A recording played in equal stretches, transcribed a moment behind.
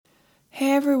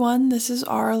Hey everyone, this is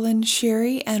Arlen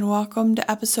Sherry, and welcome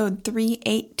to episode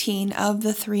 318 of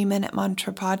the 3-Minute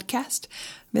Mantra Podcast.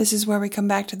 This is where we come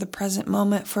back to the present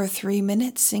moment for 3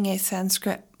 minutes, sing a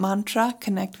Sanskrit mantra,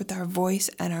 connect with our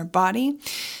voice and our body.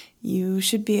 You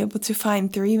should be able to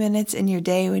find 3 minutes in your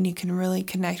day when you can really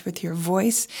connect with your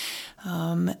voice.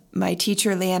 My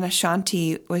teacher, Leanna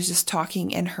Shanti, was just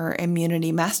talking in her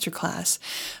immunity masterclass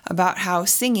about how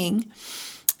singing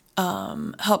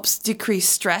helps decrease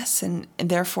stress and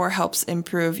therefore helps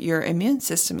improve your immune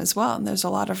system as well. And there's a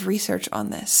lot of research on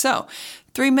this. So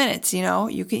 3 minutes,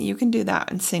 you can do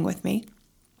that and sing with me.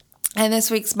 And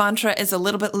this week's mantra is a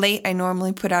little bit late. I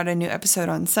normally put out a new episode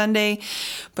on Sunday,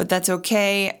 but that's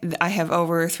okay. I have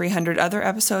over 300 other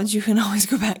episodes you can always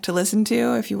go back to listen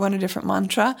to if you want a different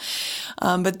mantra.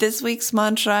 But this week's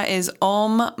mantra is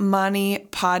Om Mani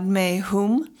Padme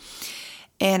Hum.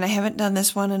 And I haven't done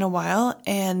this one in a while,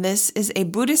 and this is a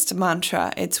Buddhist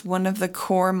mantra. It's one of the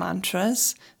core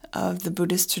mantras of the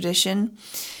Buddhist tradition.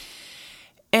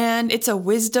 And it's a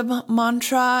wisdom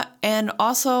mantra, and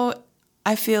also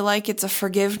I feel like it's a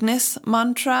forgiveness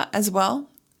mantra as well.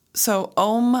 So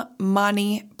Om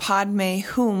Mani Padme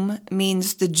Hum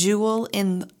means the jewel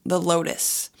in the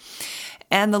lotus.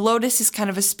 And the lotus is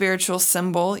kind of a spiritual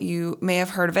symbol. You may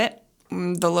have heard of it.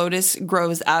 The lotus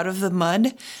grows out of the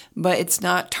mud, but it's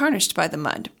not tarnished by the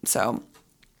mud. So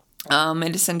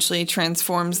it essentially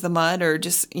transforms the mud or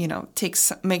just,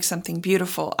 makes something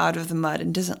beautiful out of the mud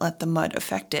and doesn't let the mud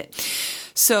affect it.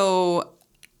 So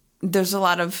there's a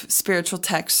lot of spiritual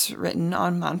texts written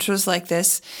on mantras like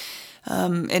this.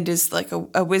 It is like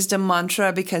a wisdom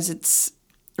mantra because it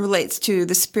relates to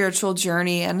the spiritual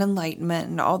journey and enlightenment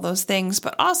and all those things,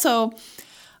 but also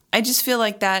I just feel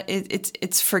like that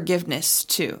it's forgiveness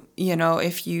too.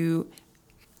 If you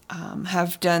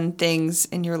have done things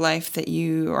in your life that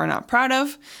you are not proud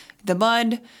of, the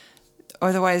mud,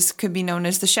 otherwise could be known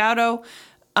as the shadow,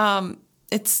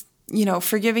 it's,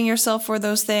 forgiving yourself for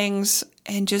those things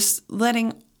and just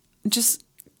letting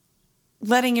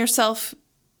yourself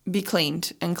be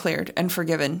cleaned and cleared and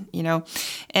forgiven, And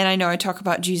I know I talk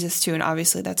about Jesus too, and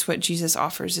obviously that's what Jesus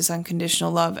offers is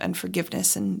unconditional love and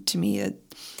forgiveness. And to me,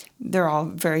 they're all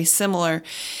very similar.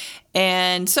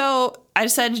 And so I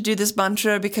decided to do this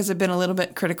mantra because I've been a little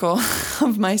bit critical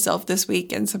of myself this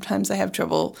week. And sometimes I have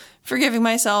trouble forgiving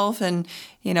myself and,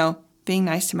 being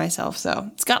nice to myself. So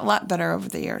it's gotten a lot better over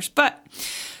the years, but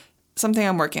something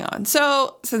I'm working on.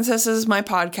 So since this is my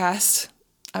podcast,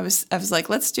 I was like,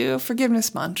 let's do a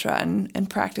forgiveness mantra and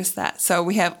practice that. So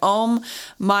we have Om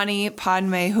Mani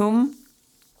Padme Hum.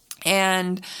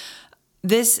 And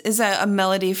this is a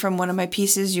melody from one of my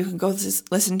pieces. You can go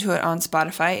listen to it on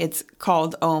Spotify. It's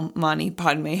called Om Mani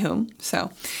Padme Hum.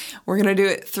 So we're going to do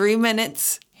it 3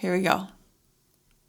 minutes. Here we go.